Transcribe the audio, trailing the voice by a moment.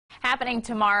Happening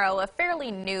tomorrow, a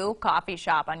fairly new coffee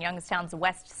shop on Youngstown's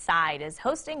west side is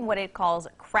hosting what it calls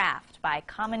Craft by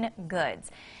Common Goods.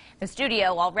 The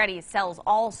studio already sells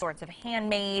all sorts of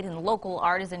handmade and local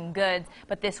artisan goods,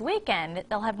 but this weekend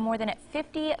they'll have more than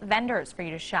 50 vendors for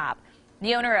you to shop.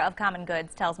 The owner of Common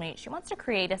Goods tells me she wants to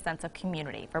create a sense of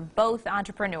community for both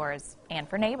entrepreneurs and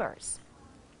for neighbors.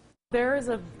 There's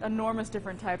enormous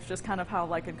different types, just kind of how,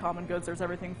 like in Common Goods, there's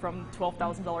everything from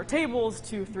 $12,000 tables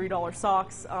to $3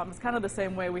 socks. It's kind of the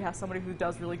same way. We have somebody who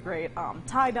does really great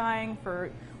tie-dyeing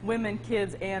for women,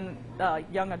 kids, and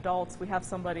young adults. We have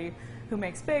somebody who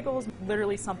makes bagels,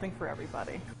 literally something for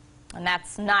everybody. And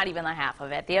that's not even the half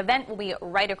of it. The event will be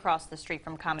right across the street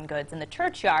from Common Goods in the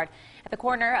churchyard at the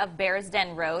corner of Bears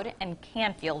Den Road and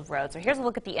Canfield Road. So here's a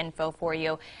look at the info for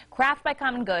you. Craft by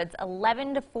Common Goods,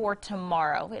 11 to 4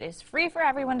 tomorrow. It is free for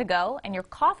everyone to go, and your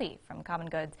coffee from Common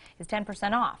Goods is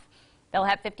 10% off. They'll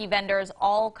have 50 vendors,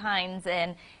 all kinds,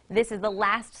 and this is the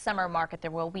last summer market.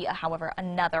 There will be, however,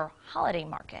 another holiday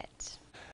market.